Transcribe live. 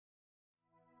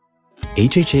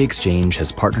HHAeXchange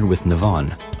has partnered with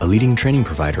Nevvon, a leading training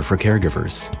provider for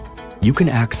caregivers. You can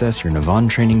access your Nevvon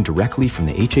training directly from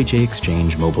the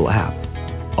HHAeXchange mobile app.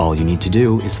 All you need to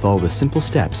do is follow the simple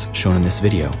steps shown in this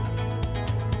video.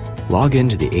 Log in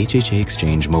to the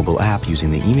HHAeXchange mobile app using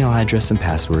the email address and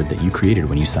password that you created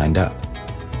when you signed up.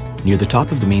 Near the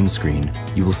top of the main screen,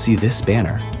 you will see this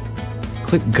banner.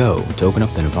 Click Go to open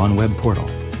up the Nevvon web portal.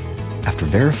 After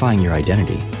verifying your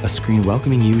identity, a screen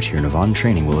welcoming you to your Nevvon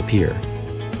training will appear.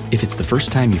 If it's the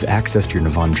first time you've accessed your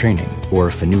Nevvon training, or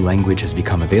if a new language has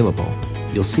become available,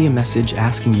 you'll see a message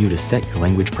asking you to set your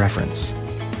language preference.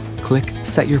 Click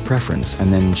Set Your Preference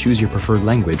and then choose your preferred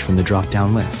language from the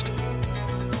drop-down list.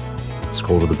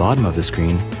 Scroll to the bottom of the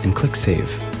screen and click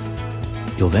Save.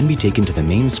 You'll then be taken to the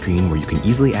main screen where you can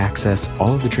easily access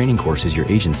all of the training courses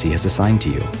your agency has assigned to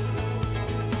you.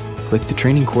 Click the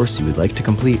training course you would like to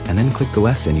complete and then click the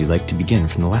lesson you'd like to begin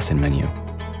from the lesson menu.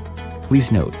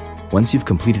 Please note, once you've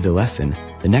completed a lesson,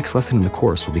 the next lesson in the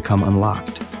course will become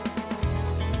unlocked.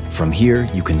 From here,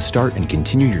 you can start and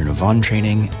continue your Nevvon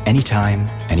training anytime,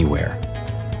 anywhere.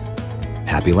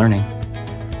 Happy learning!